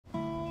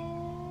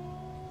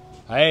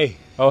Hey,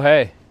 Oh,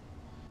 hey.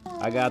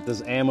 I got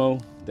this ammo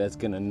that's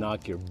gonna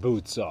knock your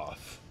boots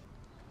off.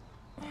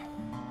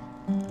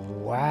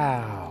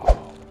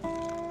 Wow.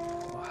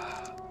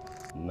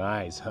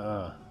 Nice,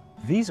 huh?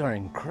 These are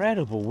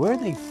incredible. Where are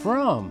they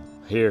from?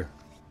 Here,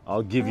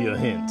 I'll give you a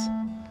hint.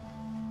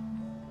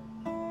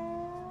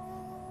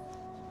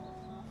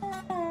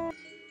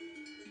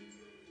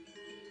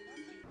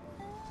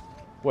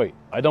 Wait,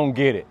 I don't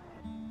get it.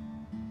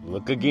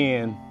 Look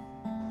again.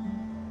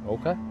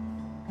 Okay.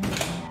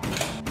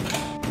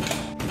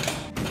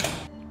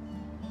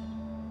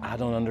 I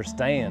don't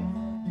understand.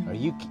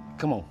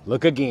 Come on,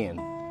 look again.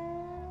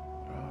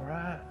 All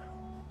right.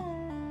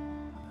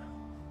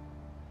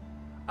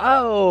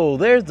 Oh,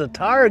 there's the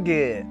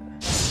target.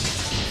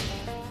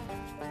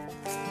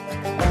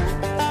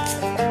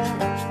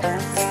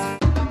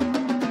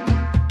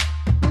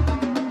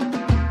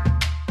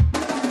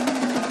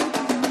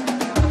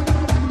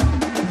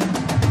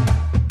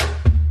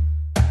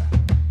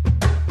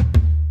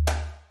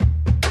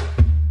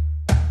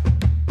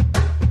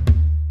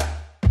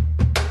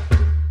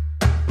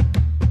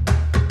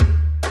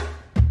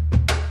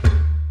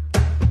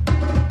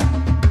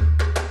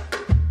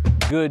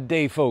 Good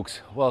day, folks.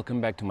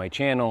 Welcome back to my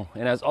channel.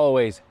 And as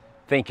always,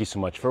 thank you so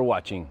much for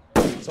watching.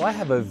 So I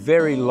have a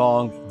very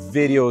long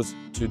videos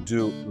to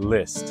do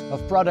list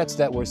of products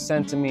that were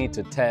sent to me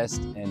to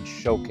test and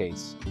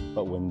showcase.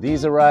 But when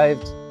these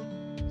arrived,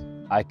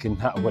 I could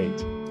not wait.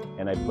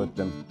 And I put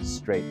them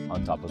straight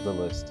on top of the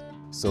list.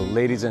 So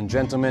ladies and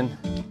gentlemen,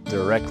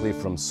 directly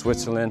from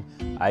Switzerland,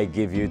 I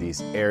give you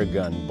these air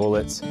gun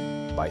bullets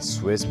by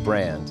Swiss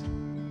brand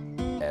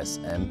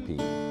SMP.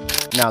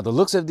 Now, the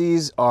looks of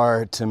these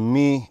are, to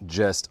me,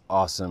 just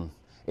awesome.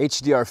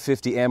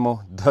 HDR-50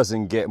 ammo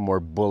doesn't get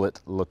more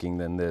bullet looking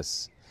than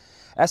this.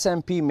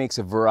 SMP makes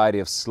a variety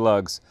of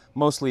slugs,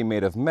 mostly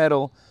made of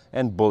metal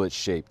and bullet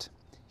shaped.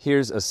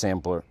 Here's a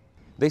sampler.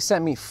 They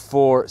sent me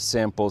 4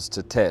 samples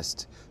to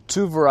test.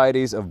 2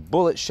 varieties of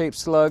bullet shaped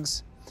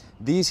slugs.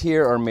 These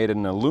here are made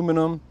in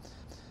aluminum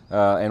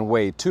and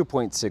weigh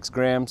 2.6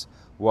 grams,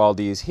 while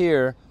these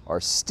here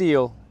are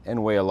steel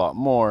and weigh a lot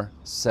more,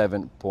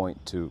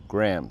 7.2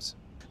 grams.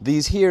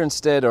 These here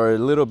instead are a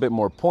little bit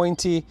more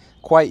pointy,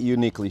 quite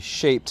uniquely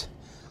shaped.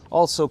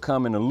 Also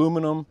come in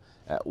aluminum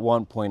at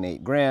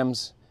 1.8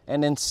 grams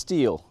and in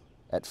steel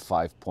at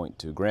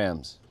 5.2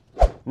 grams.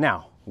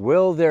 Now,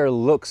 will their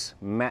looks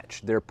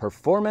match their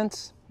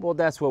performance? Well,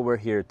 that's what we're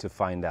here to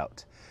find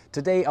out.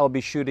 Today I'll be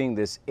shooting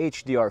this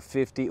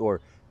HDR-50 or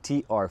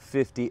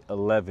TR50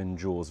 11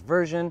 joules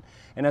version,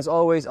 and as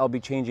always I'll be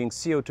changing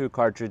CO2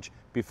 cartridge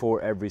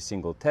before every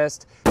single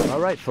test. All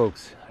right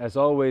folks, as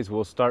always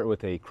we'll start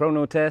with a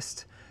chrono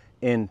test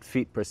in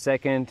feet per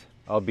second.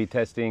 I'll be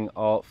testing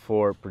all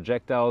 4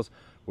 projectiles.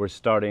 We're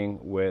starting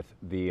with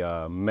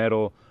the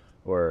metal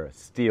or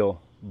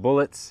steel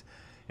bullets,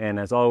 and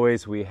as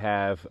always we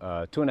have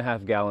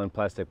 2.5 gallon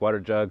plastic water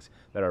jugs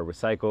that are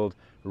recycled,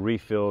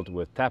 refilled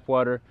with tap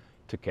water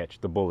to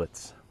catch the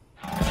bullets.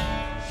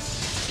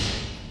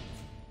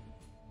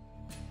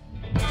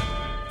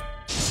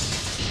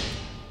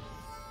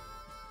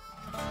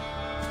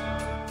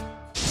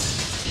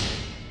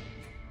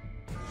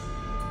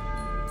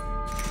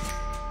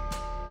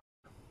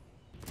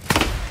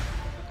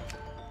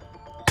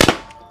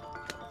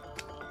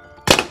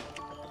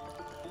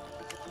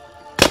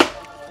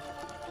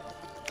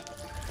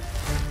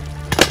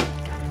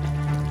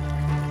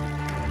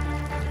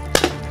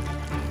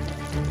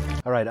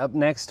 All right, up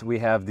next we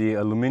have the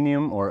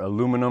aluminum or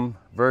aluminum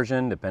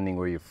version, depending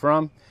where you're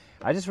from.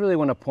 I just really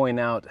want to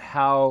point out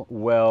how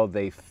well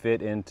they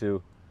fit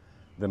into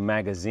the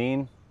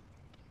magazine.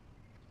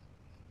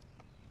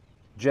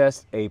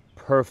 Just a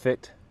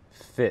perfect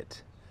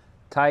fit.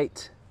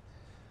 Tight,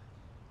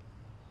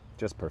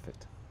 just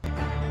perfect.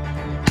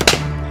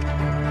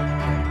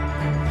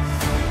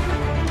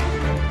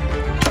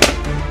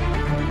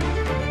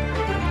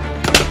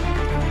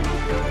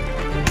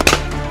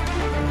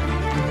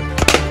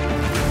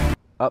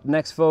 Up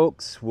next,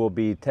 folks, we'll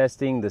be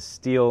testing the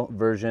steel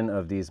version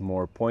of these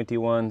more pointy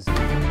ones.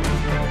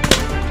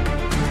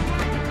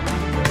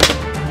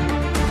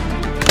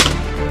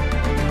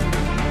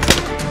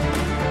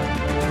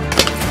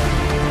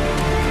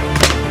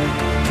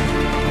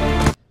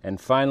 And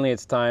finally,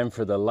 it's time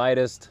for the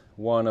lightest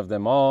one of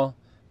them all,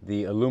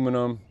 the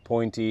aluminum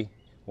pointy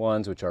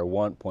ones, which are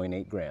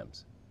 1.8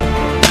 grams.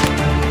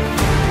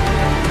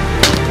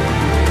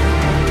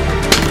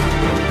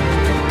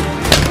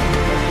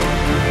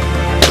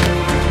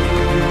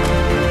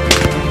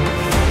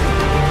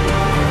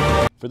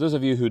 For those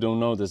of you who don't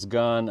know this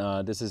gun,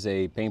 this is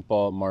a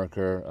paintball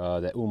marker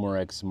that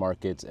Umarex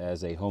markets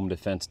as a home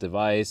defense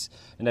device,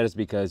 and that is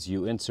because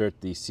you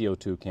insert the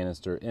CO2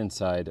 canister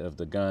inside of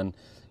the gun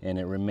and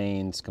it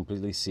remains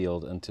completely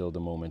sealed until the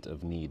moment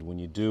of need, when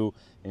you do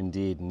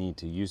indeed need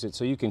to use it.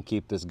 So you can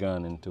keep this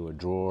gun into a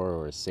drawer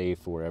or a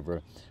safe or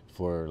wherever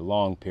for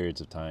long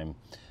periods of time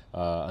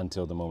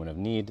until the moment of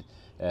need,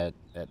 at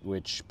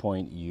which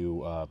point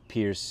you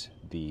pierce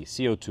the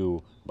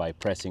CO2 by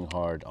pressing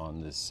hard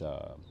on this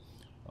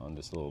on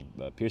this little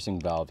piercing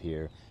valve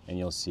here, and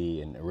you'll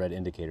see a red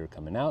indicator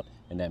coming out,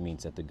 and that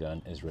means that the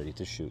gun is ready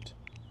to shoot.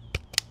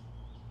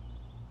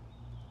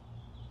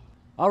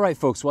 All right,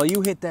 folks, while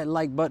you hit that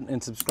like button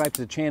and subscribe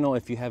to the channel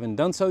if you haven't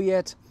done so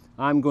yet,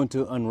 I'm going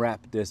to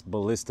unwrap this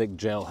ballistic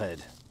gel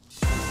head.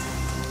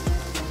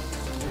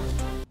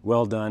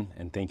 Well done,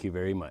 and thank you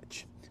very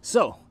much.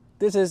 So,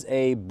 this is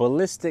a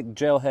ballistic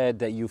gel head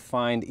that you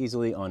find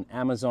easily on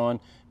Amazon.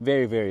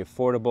 Very, very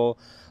affordable.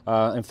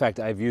 In fact,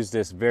 I've used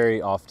this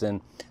very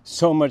often,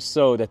 so much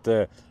so that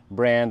the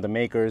brand, the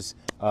makers,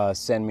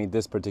 send me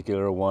this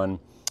particular one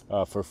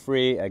for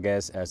free, I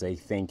guess, as a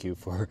thank you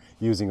for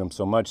using them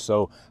so much.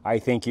 So I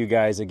thank you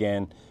guys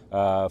again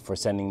for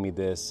sending me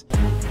this.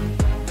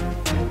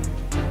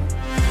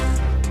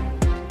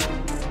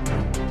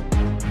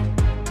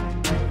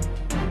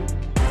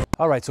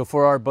 All right, so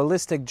for our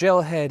ballistic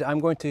gel head, I'm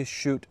going to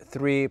shoot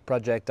 3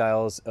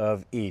 projectiles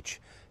of each.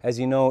 As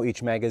you know,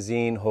 each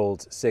magazine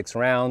holds 6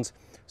 rounds.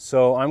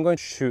 So I'm going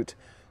to shoot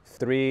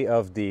 3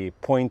 of the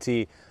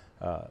pointy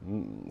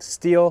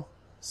steel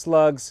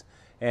slugs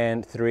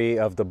and 3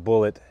 of the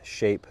bullet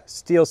shape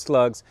steel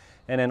slugs.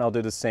 And then I'll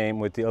do the same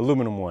with the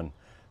aluminum one,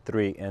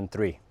 3 and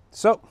 3.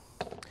 So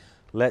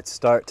let's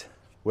start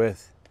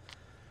with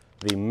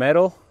the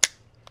metal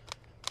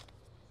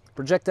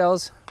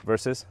projectiles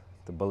versus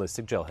the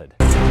ballistic gel head.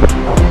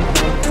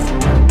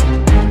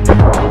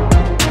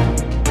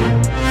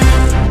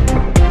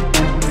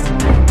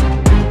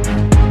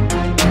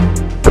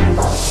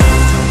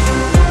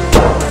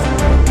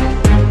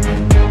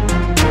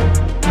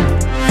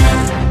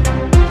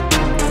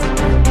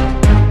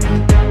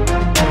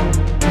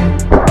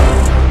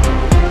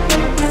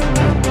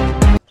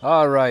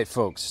 All right,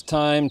 folks,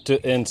 time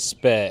to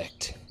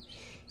inspect.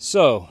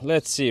 So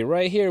let's see,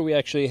 right here we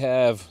actually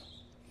have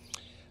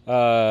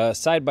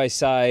side by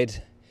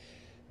side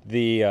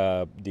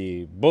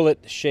the bullet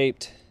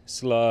shaped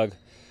slug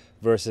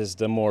versus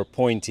the more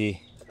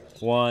pointy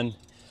one.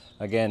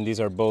 Again, these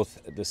are both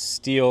the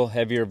steel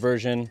heavier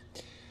version.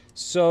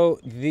 So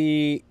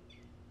the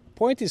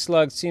pointy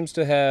slug seems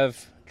to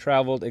have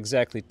traveled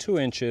exactly 2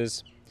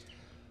 inches,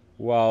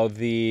 while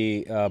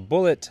the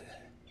bullet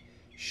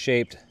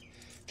shaped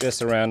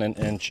just around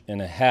 1.5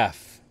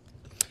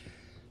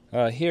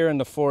 inches. Here in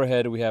the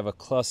forehead we have a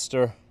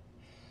cluster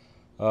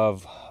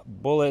of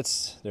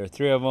bullets. There are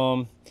 3 of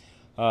them.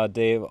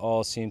 They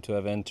all seem to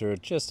have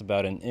entered just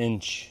about 1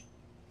 inch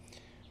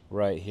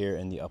right here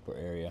in the upper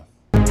area.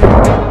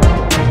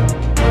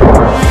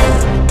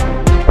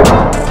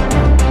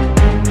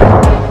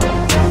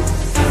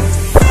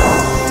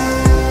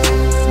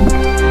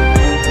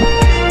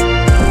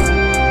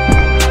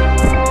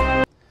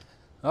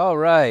 All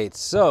right,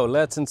 so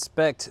let's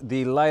inspect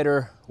the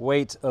lighter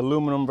weight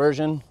aluminum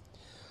version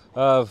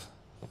of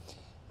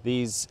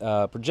these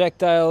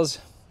projectiles.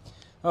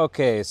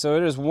 Okay, so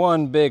there's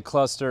one big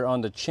cluster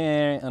on the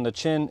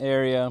chin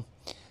area.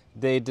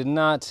 They did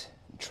not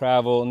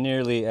travel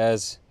nearly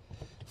as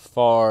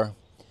far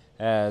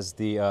as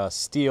the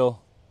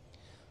steel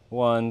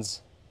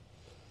ones.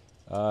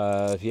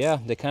 Yeah,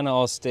 they kind of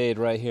all stayed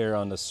right here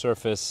on the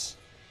surface.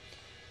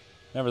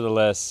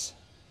 Nevertheless,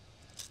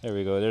 there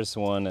we go. There's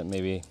one that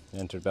maybe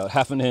entered about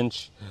 1/2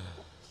 inch.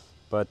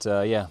 But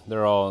yeah,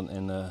 they're all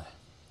in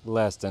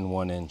less than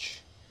 1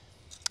 inch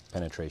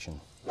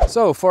penetration.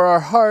 So for our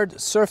hard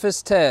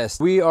surface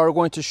test, we are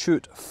going to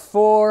shoot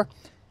 4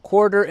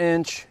 1/4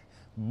 inch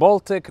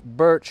Baltic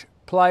birch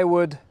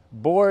plywood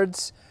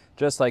boards,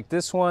 just like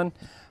this one.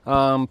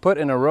 Put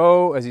in a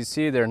row. As you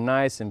see, they're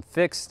nice and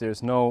fixed.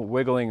 There's no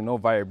wiggling, no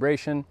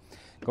vibration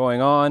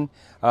going on.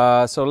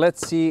 So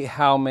let's see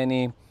how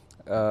many,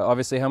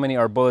 obviously how many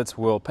our bullets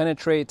will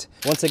penetrate.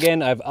 Once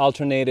again, I've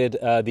alternated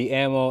the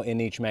ammo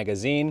in each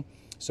magazine.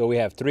 So we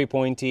have 3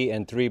 pointy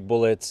and 3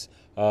 bullets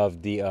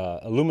of the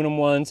aluminum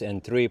ones,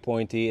 and 3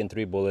 pointy and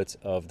 3 bullets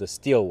of the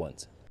steel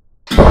ones.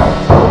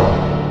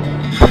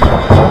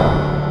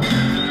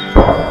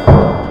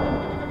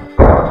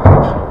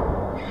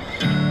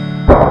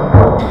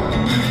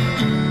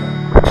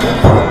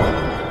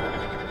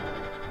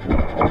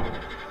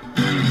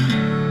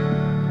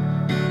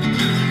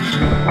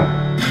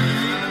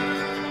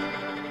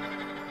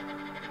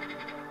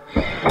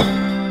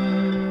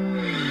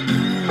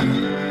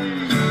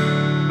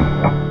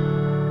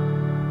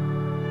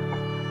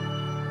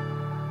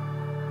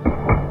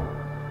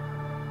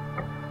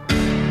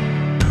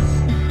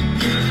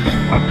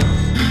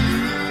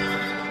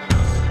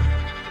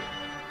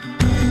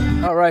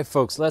 All right,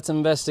 folks, let's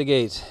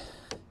investigate.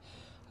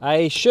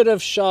 I should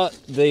have shot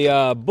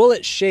the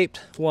bullet-shaped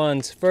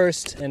ones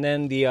first and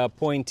then the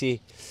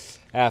pointy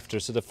after.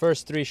 So the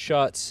first 3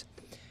 shots,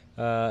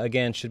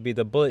 again, should be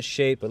the bullet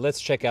shape. But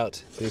let's check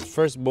out the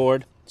first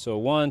board. So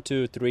 1,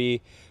 2,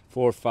 3,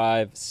 4,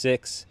 5,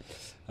 6.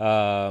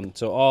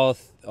 So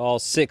all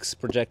 6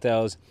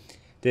 projectiles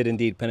did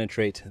indeed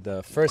penetrate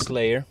the first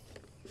layer.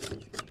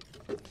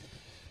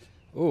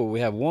 Oh,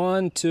 we have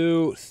 1,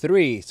 2,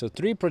 3. So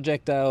 3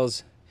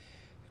 projectiles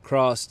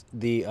crossed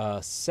the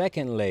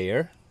second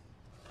layer,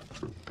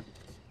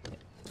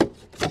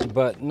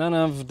 but none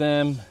of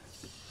them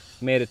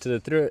made it to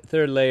the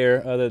third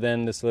layer other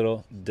than this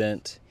little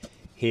dent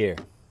here.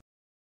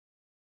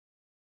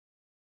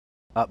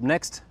 Up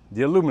next,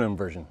 the aluminum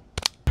version.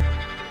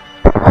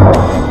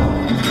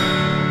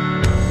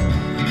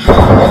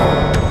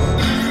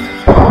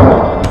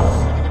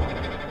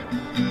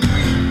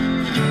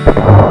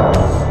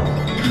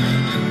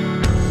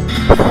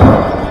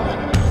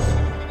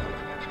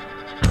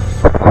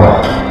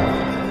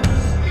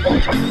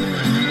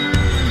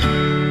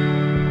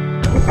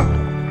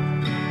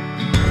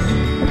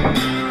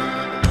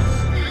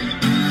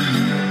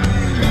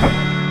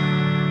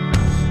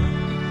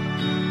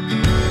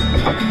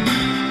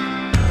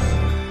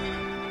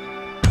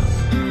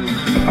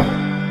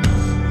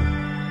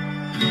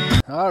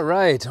 All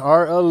right,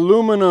 our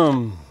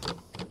aluminum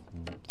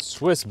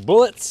Swiss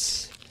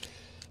bullets.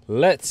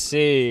 Let's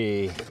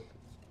see.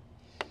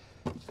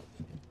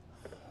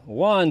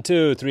 1,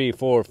 2, 3,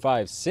 4,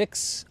 5,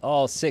 6.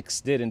 All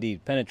 6 did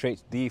indeed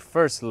penetrate the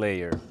first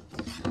layer.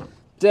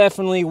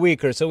 Definitely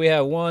weaker. So we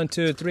have 1,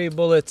 2, 3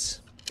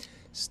 bullets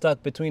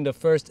stuck between the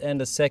first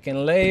and the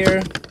second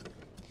layer.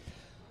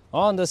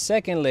 On the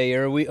second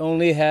layer, we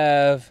only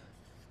have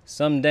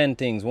some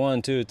dentings.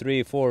 1, 2,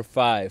 3, 4,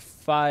 5.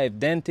 5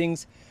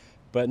 dentings,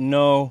 but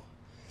no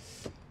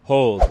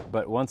hold.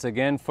 But once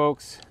again,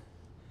 folks,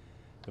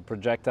 the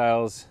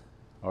projectiles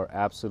are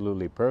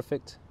absolutely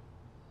perfect,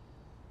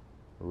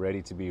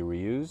 ready to be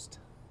reused,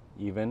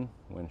 even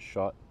when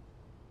shot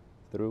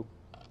through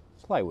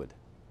plywood.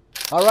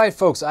 All right,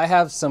 folks, I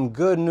have some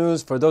good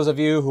news for those of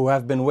you who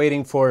have been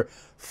waiting for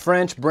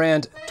French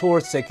brand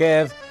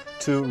TpR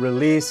to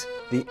release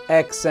the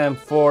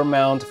XM4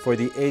 mount for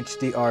the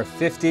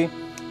HDR50.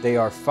 They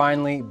are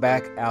finally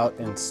back out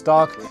in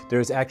stock.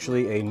 There's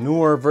actually a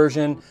newer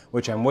version,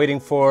 which I'm waiting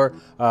for.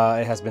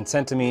 It has been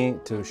sent to me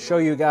to show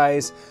you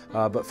guys,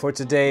 but for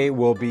today,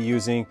 we'll be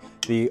using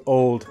the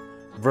old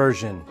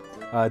version.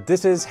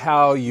 This is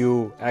how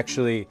you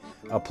actually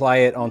apply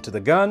it onto the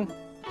gun.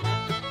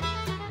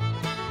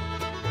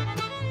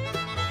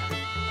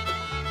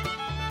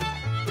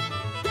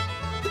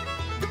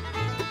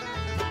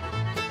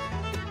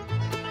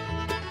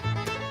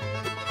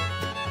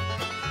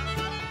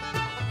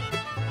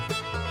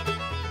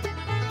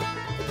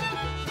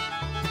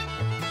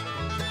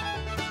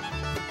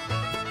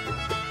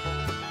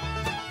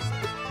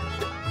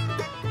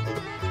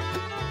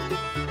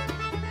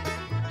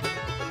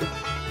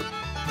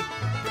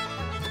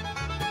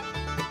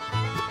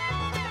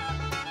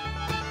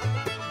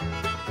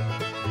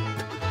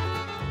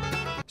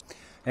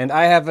 And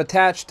I have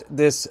attached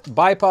this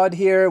bipod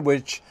here,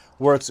 which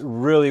works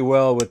really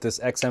well with this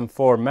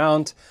XM4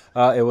 mount.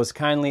 It was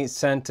kindly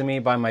sent to me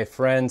by my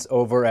friends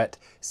over at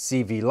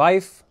CV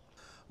Life,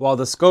 while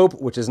the scope,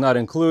 which is not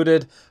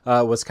included,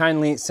 was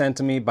kindly sent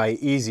to me by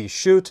Easy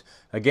Shoot.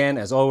 Again,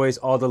 as always,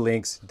 all the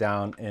links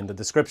down in the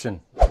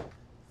description.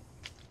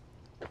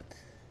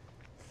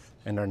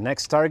 And our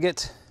next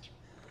target,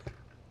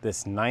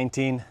 this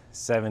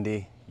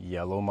 1970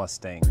 yellow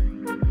Mustang.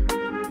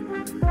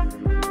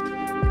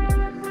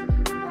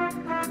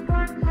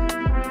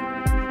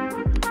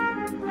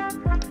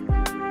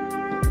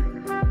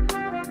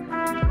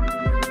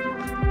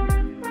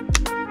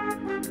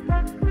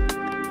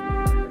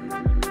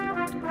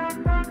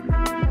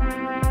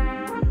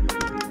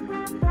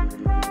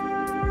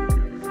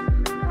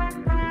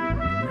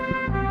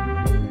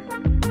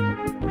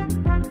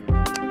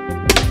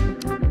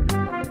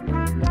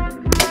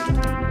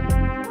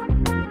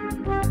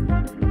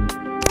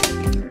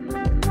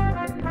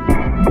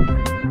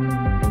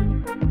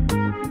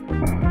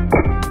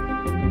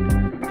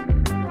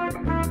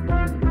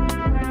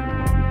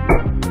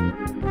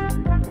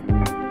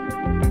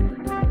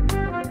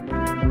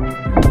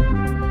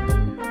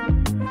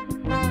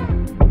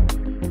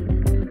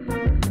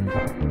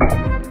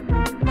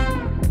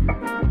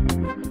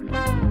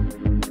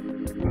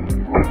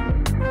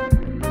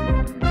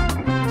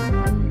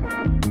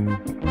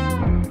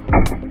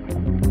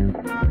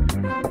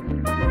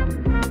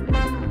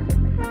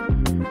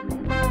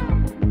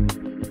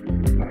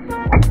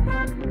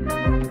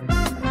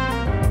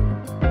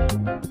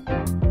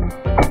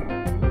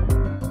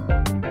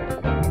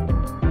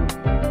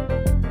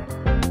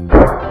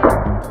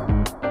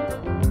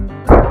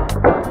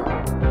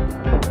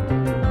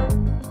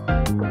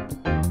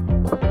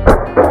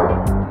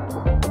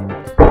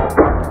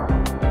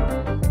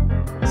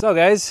 So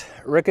guys,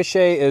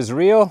 ricochet is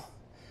real.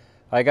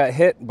 I got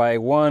hit by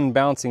one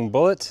bouncing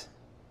bullet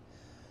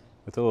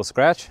with a little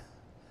scratch.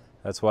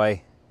 That's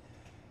why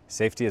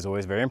safety is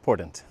always very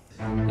important.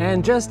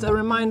 And just a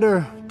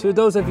reminder to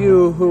those of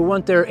you who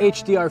want their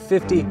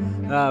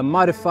HDR50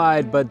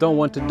 modified but don't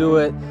want to do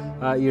it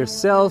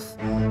yourself,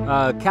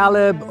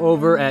 Caleb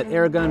over at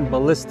Airgun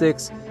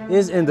Ballistics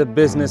is in the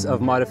business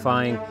of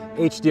modifying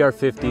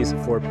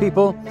HDR50s for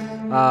people.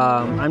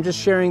 I'm just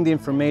sharing the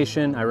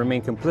information. I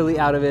remain completely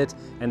out of it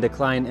and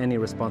decline any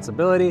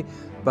responsibility,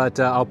 but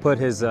I'll put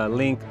his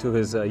link to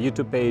his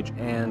YouTube page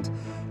and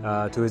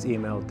to his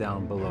email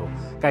down below.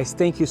 Guys,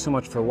 thank you so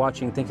much for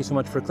watching. Thank you so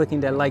much for clicking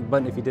that like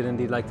button if you did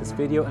indeed like this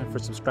video, and for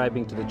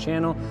subscribing to the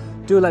channel.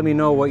 Do let me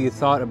know what you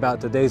thought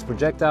about today's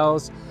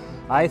projectiles.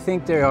 I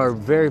think they are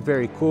very,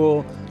 very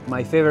cool.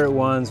 My favorite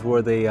ones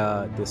were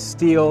the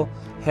steel,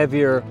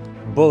 heavier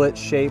bullet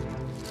shape.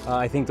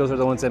 I think those are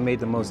the ones that made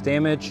the most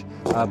damage,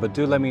 but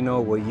do let me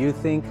know what you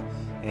think,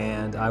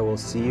 and I will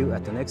see you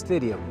at the next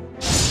video.